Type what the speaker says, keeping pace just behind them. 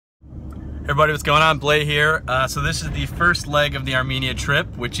Everybody, what's going on? Blay here. So this is the first leg of the Armenia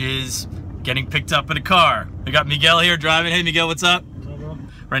trip, which is getting picked up in a car. We got Miguel here driving. Hey Miguel, what's up?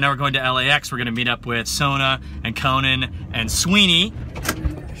 Right now we're going to LAX. We're going to meet up with Sona and Conan and Sweeney.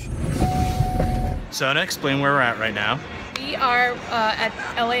 Sona, explain where we're at right now. We are at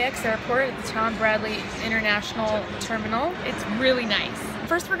LAX airport at the Tom Bradley International Terminal. It's really nice.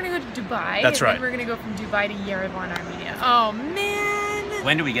 First we're going to go to Dubai. That's right. Then we're going to go from Dubai to Yerevan, Armenia. Oh man!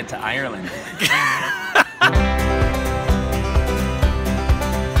 When do we get to Ireland? We've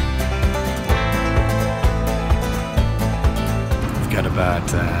got about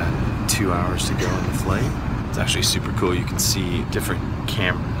 2 hours to go on the flight. It's actually super cool. You can see different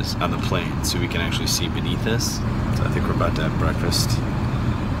cameras on the plane, so we can actually see beneath us. So I think we're about to have breakfast.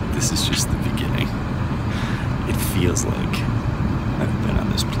 This is just the beginning. It feels like I've been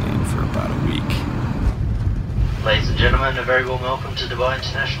on this plane for about a week. Ladies and gentlemen, a very warm welcome to Dubai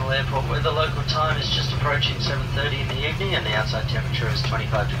International Airport, where the local time is just approaching 7:30 in the evening and the outside temperature is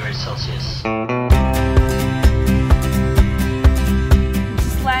 25 degrees Celsius.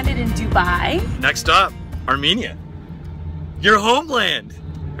 Just landed in Dubai. Next up, Armenia. Your homeland.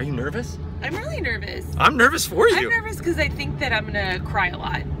 Are you nervous? I'm really nervous. I'm nervous for you. I'm nervous because I think that I'm gonna cry a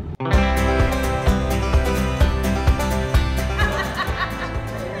lot.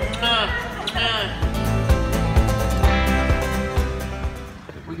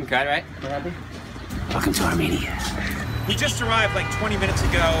 We can cry, right? We're happy? Welcome to Armenia. He just arrived like 20 minutes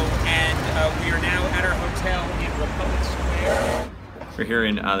ago, and we are now at our hotel in Republic Square. We're here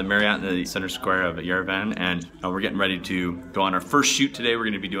in the Marriott in the center square of Yerevan, and we're getting ready to go on our first shoot today. We're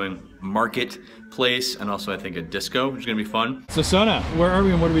going to be doing marketplace and also I think a disco, which is going to be fun. So Sona, where are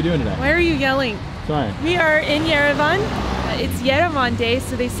we and what are we doing today? Why are you yelling? Sorry. We are in Yerevan. It's Yerevan Day,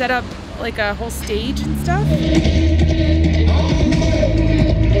 so they set up like a whole stage and stuff.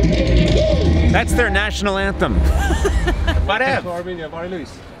 That's their national anthem. Barev. Armenia, Barry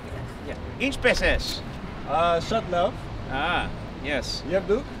Luis. Inch peses. Shut love. Ah, yes. You have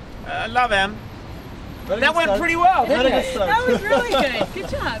Duke? Love him. Very That good went start. pretty well, didn't Very it? good start. That was really good. Good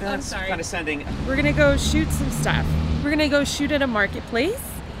job. I'm That's sorry. condescending. We're gonna go shoot some stuff. We're gonna go shoot at a marketplace,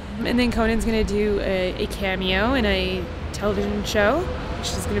 and then Conan's gonna do a cameo in a television show,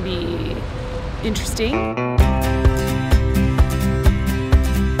 which is gonna be interesting.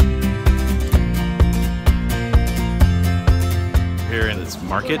 Here in this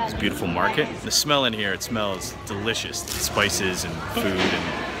market, this beautiful market. The smell in here, it smells delicious. Spices and food, and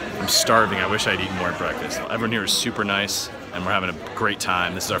I'm starving. I wish I'd eaten more at breakfast. Everyone here is super nice, and we're having a great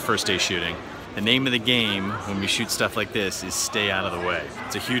time. This is our first day shooting. The name of the game when we shoot stuff like this is stay out of the way.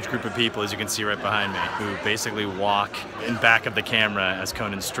 It's a huge group of people, as you can see right behind me, who basically walk in back of the camera as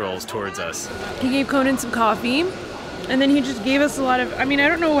Conan strolls towards us. He gave Conan some coffee, and then he just gave us a lot of, I mean, I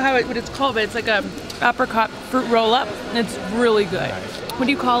don't know what it's called, but it's like a apricot fruit roll-up. It's really good. What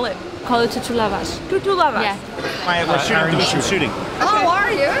do you call it? Call it tutulavas. Tutulavas. Yeah. My shooting. Shooting. Oh,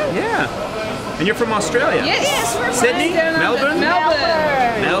 are you? Yeah. And you're from Australia? Yes, we're Sydney? from Melbourne?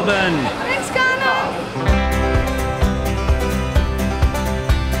 Melbourne. Thanks, Conan.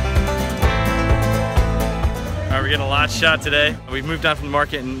 All right, we're getting a lot shot today. We've moved on from the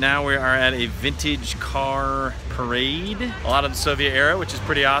market and now we are at a vintage car parade. A lot of the Soviet era, which is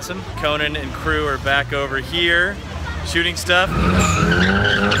pretty awesome. Conan and crew are back over here shooting stuff.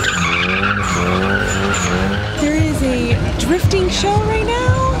 There is a drifting show right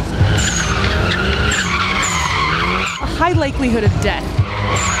now. A high likelihood of death.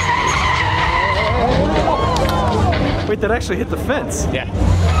 Wait, that actually hit the fence. Yeah.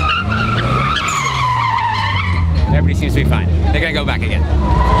 Everybody seems to be fine. They're gonna go back again.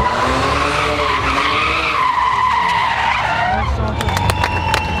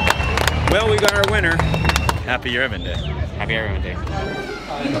 Well, we got our winner. Happy Yerevan Day. Happy Ireland Day.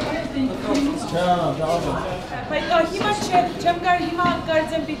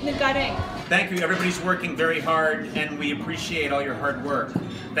 Thank you. Everybody's working very hard, and we appreciate all your hard work.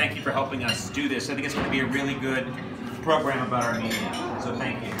 Thank you for helping us do this. I think it's going to be a really good program about Armenia. So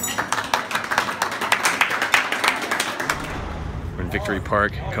thank you. We're in Victory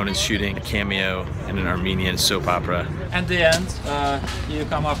Park. Conan's shooting a cameo in an Armenian soap opera. At the end, you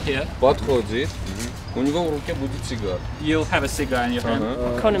come up here. Подходит. У него в руке будет сигар. You'll have a cigar in your hand.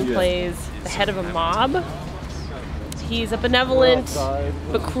 Conan plays the head of a mob. He's a benevolent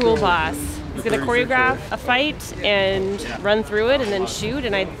but cruel boss. He's going to choreograph a fight and run through it and then shoot,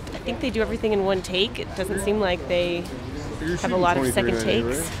 and I think they do everything in one take. It doesn't seem like they have a lot of second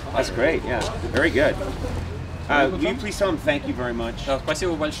takes. That's great. Yeah, very good. Will you please tell him thank you very much?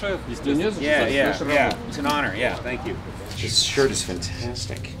 Спасибо большое. Yeah. It's an honor. Yeah, thank you. This shirt is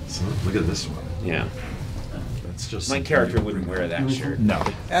fantastic. So look at this one. Yeah. That's just My character wouldn't wear that shirt. No.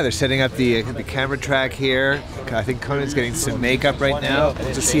 Yeah, they're setting up the camera track here. I think Conan's getting some makeup right now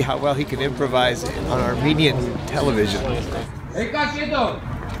to see how well he can improvise on Armenian television.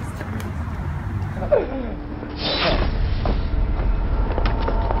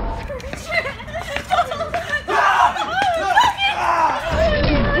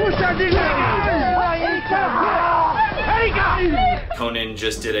 Conan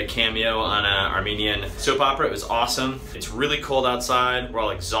just did a cameo on an Armenian soap opera. It was awesome. It's really cold outside. We're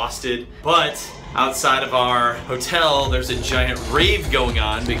all exhausted. But outside of our hotel, there's a giant rave going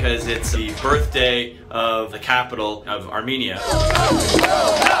on because it's the birthday of the capital of Armenia.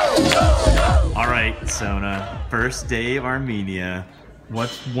 All right, Sona, first day of Armenia.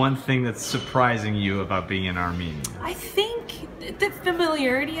 What's one thing that's surprising you about being in Armenia? I think the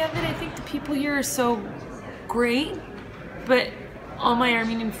familiarity of it. I think the people here are so great, but all my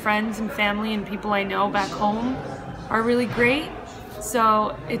Armenian friends and family and people I know back home are really great.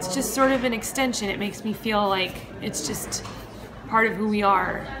 So it's just sort of an extension. It makes me feel like it's just part of who we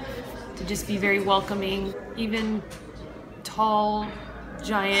are, to just be very welcoming. Even tall,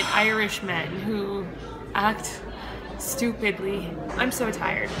 giant Irish men who act stupidly. I'm so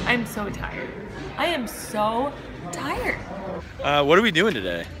tired. I'm so tired. I am so tired. What are we doing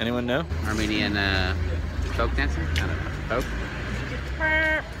today? Anyone know? Armenian folk dancing? I don't know. Folk?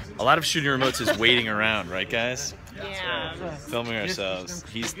 A lot of shooting remotes is waiting around, right, guys? Yeah. Filming ourselves.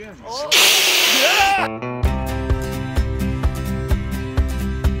 He's. Do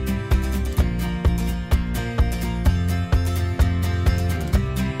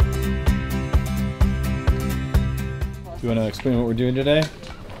you want to explain what we're doing today?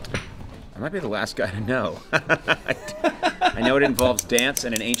 I might be the last guy to know. I know it involves dance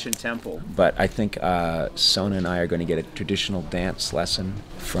and an ancient temple, but I think Sona and I are going to get a traditional dance lesson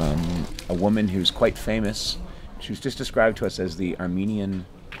from a woman who's quite famous. She was just described to us as the Armenian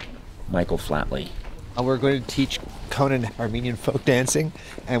Michael Flatley. We're going to teach Conan Armenian folk dancing,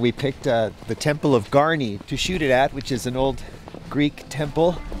 and we picked the Temple of Garni to shoot it at, which is an old Greek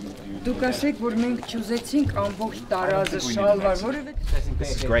temple. This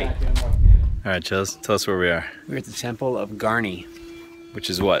is great. All right, Chills, tell us where we are. We're at the Temple of Garni. Which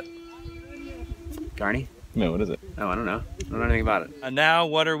is what? Garni? No, what is it? Oh, I don't know. I don't know anything about it. And now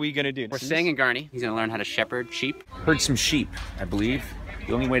what are we gonna do? We're staying in Garni. He's gonna learn how to shepherd sheep. Herd some sheep, I believe.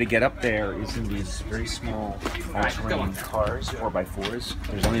 The only way to get up there is in these very small all-terrain cars, 4x4s.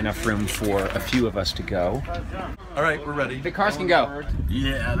 There's only enough room for a few of us to go. All right, we're ready. The cars can go.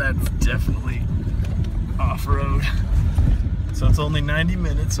 Yeah, that's definitely off-road. So it's only 90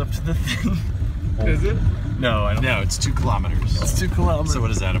 minutes up to the thing. Is it? No, I don't. No, it's 2 kilometers. It's 2 kilometers. So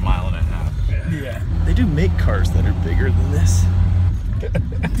what is that, 1.5 miles? Yeah. They do make cars that are bigger than this.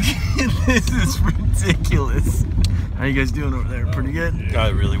 This is ridiculous. How you guys doing over there? Pretty good?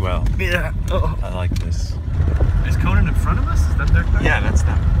 Really well. Yeah. Oh. I like this. Is Conan in front of us? Is that their car? Yeah, that's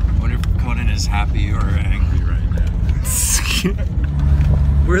them. I wonder if Conan is happy or angry right now.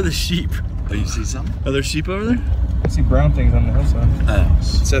 Where are the sheep? Oh, you see some? Are there sheep over there? I see brown things on the hillside. Oh.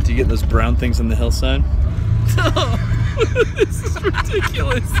 Seth, you getting those brown things on the hillside? No! This is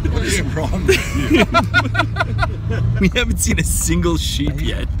ridiculous. What is wrong with you? We haven't seen a single sheep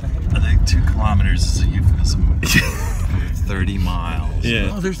yet. I think 2 kilometers is a euphemism. 30 miles.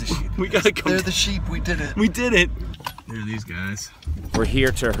 Yeah. Oh, there's the sheep. We gotta come. They're the sheep. We did it. We did it. There are these guys. We're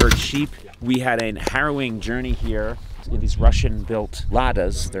here to herd sheep. We had a harrowing journey here in these Russian-built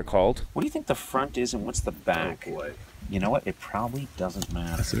ladas, they're called. What do you think the front is and what's the back? Oh, boy. You know what? It probably doesn't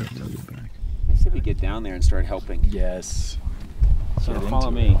matter. That's it. I'll go back. I say we get down there and start helping. Yes. So follow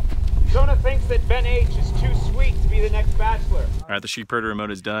me. Sona thinks that Ben H is too sweet to be the next bachelor. All right, the sheep herder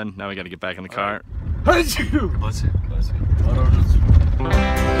remote is done. Now we got to get back in the car. Bless you. Bless you. Oh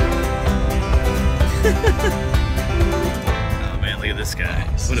man, look at this guy.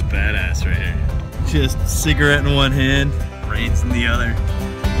 What a badass right here. Just cigarette in one hand, reins in the other.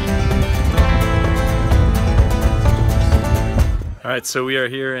 All right, so we are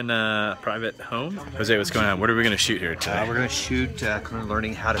here in a private home. Jose, what's going on? What are we going to shoot here today? We're going to shoot Conan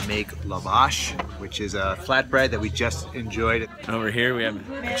learning how to make lavash, which is a flatbread that we just enjoyed. And over here we have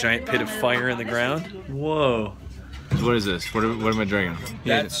a giant pit of fire in the ground. Whoa. What is this? What am I drinking?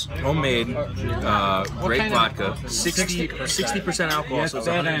 That's homemade, great vodka, 60% alcohol, so it's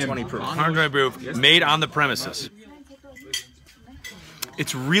 120 proof. 120 proof, made on the premises.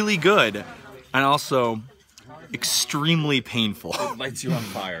 It's really good, and also extremely painful. It lights you on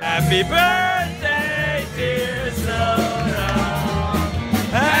fire. Happy birthday, dear Sona.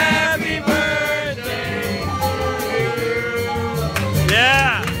 Happy birthday to you.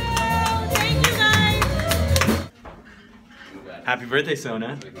 Happy birthday,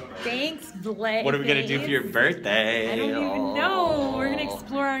 Sona. Thanks, Blake. What are we gonna do for your birthday? I don't even know. We're gonna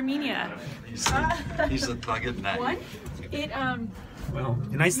explore Armenia. He's a bucket night. What? It Well,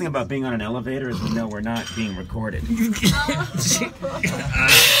 the nice thing about being on an elevator is we know we're not being recorded.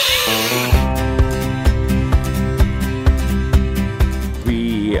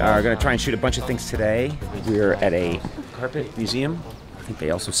 We are going to try and shoot a bunch of things today. We're at a carpet museum. I think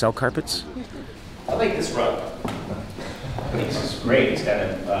they also sell carpets. I like this rug. I think this is great. It's got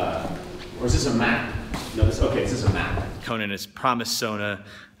a, or is this a map? No, this is a map. Conan has promised Sona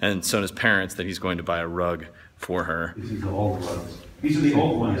and Sona's parents that he's going to buy a rug for her. This is the old ones. These are the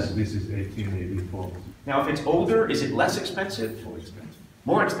old ones? Yes, this is 1884. Now, if it's older, is it less expensive? More expensive.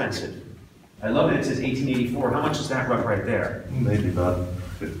 More expensive. I love it. It says 1884. How much is that rug right there? Maybe about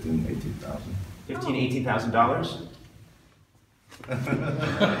 15,000, 18,000. $18,000?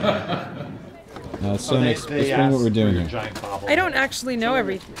 So explain what we're doing here. I don't actually know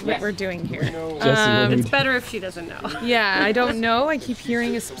what we're doing here. It's better if she doesn't know. Yeah, I don't know. I keep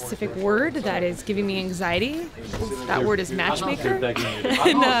hearing a specific word that is giving me anxiety. That word is matchmaker.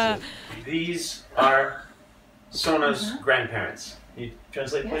 And, These are Sona's grandparents. Can you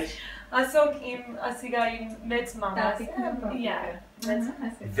translate, please?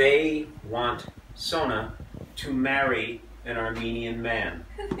 They want Sona to marry an Armenian man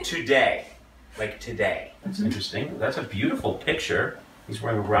today. Like today. That's interesting. That's a beautiful picture. He's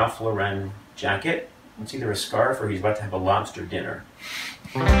wearing a Ralph Lauren jacket. It's either a scarf or he's about to have a lobster dinner.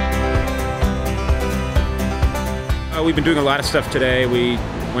 We've been doing a lot of stuff today. We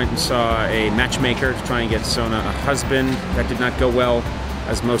went and saw a matchmaker to try and get Sona a husband. That did not go well,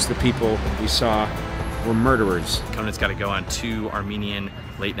 as most of the people we saw were murderers. Conan's got to go on 2 Armenian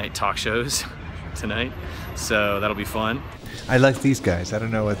late-night talk shows tonight, so that'll be fun. I like these guys. I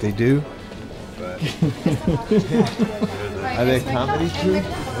don't know what they do. But are they comedy troupe?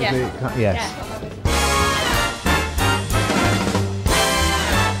 Yes. Yes.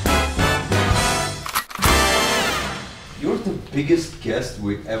 You're the biggest guest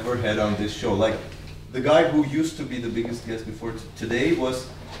we ever had on this show. Like, the guy who used to be the biggest guest before today was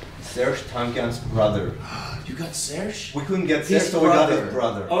Serge Tankian's brother. You got Serge? We couldn't get Serge, so we got his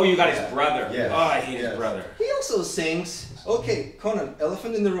brother. Oh, you got his brother. Yeah. Oh, I hate his brother. He also sings. Okay, Conan,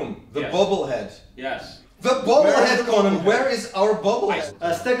 elephant in the room. The Yes. bobblehead. Yes. The bobblehead, Conan. Where is our bobblehead?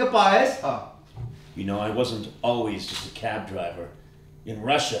 You know, I wasn't always just a cab driver. In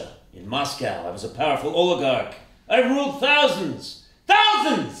Russia, in Moscow, I was a powerful oligarch. I ruled thousands!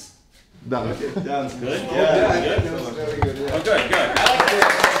 Thousands! Done. Done. Good? Yeah, Good? that was very good. Yeah. Oh, good, good.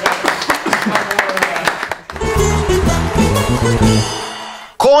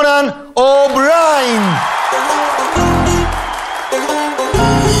 Conan O'Brien!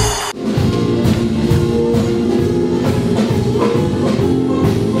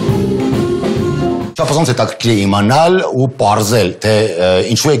 Շապազանց հետաքրքիր է իմանալ ու պարզել, թե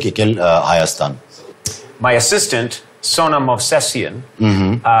ինչու եք եկել Հայաստան։ My assistant, Sona Movsesian,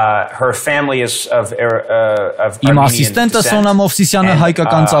 her family is of Իմ ասիստենտը Սոնա Մովսիսյանը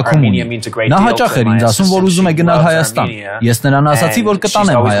հայկական ծագում ունի։ Նա հաճախ էր ինձ ասում, որ ուզում է գնալ Հայաստան։ Ես նրան ասացի, որ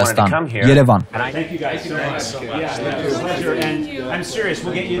կտանեմ Հայաստան, Երևան։ Thank you guys so much. Yeah, it was a pleasure. And I'm serious,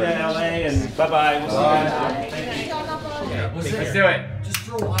 we'll get you to LA and bye-bye. We'll see you. Let's do it. Just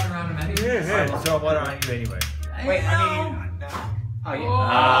throw water on him anyway. Yeah, throw water on you anyway. Wait, I mean, Oh, yeah.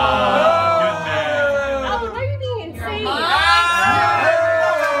 Oh, now you're being insane.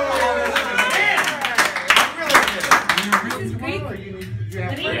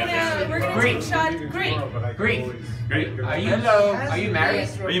 Great shot. Great. Great. Great. Are you? Hello. Are you married?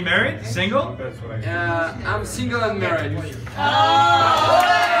 Are you married? Single? I'm single and married. Oh.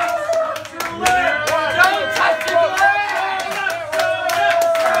 Don't touch it.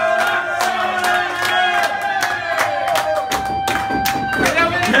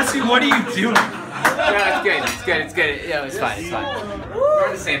 Jesse, what are you doing? No, it's good. It's good. It's good. Yeah, it's fine. It's fine. We're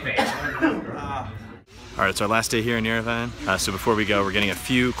on the same page. All right, it's our last day here in Yerevan. So before we go, we're getting a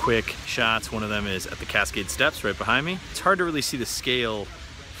few quick shots. One of them is at the Cascade Steps right behind me. It's hard to really see the scale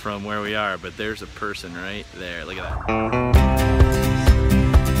from where we are, but there's a person right there. Look at that.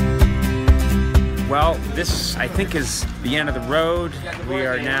 Well, this, I think, is the end of the road. We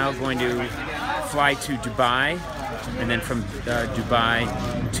are now going to fly to Dubai, and then from Dubai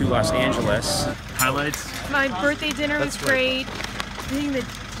to Los Angeles. Highlights? My birthday dinner was great. Seeing the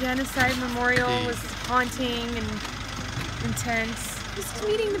genocide memorial was haunting and intense. Just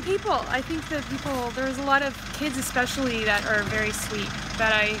meeting the people. I think the people, there was a lot of kids especially that are very sweet,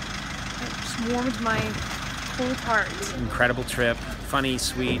 that just warmed my cold heart. Incredible trip. funny,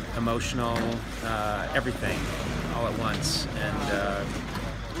 sweet, emotional, everything all at once. And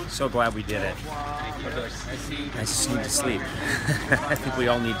so glad we did it. I just need to sleep. I think we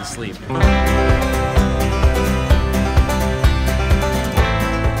all need to sleep.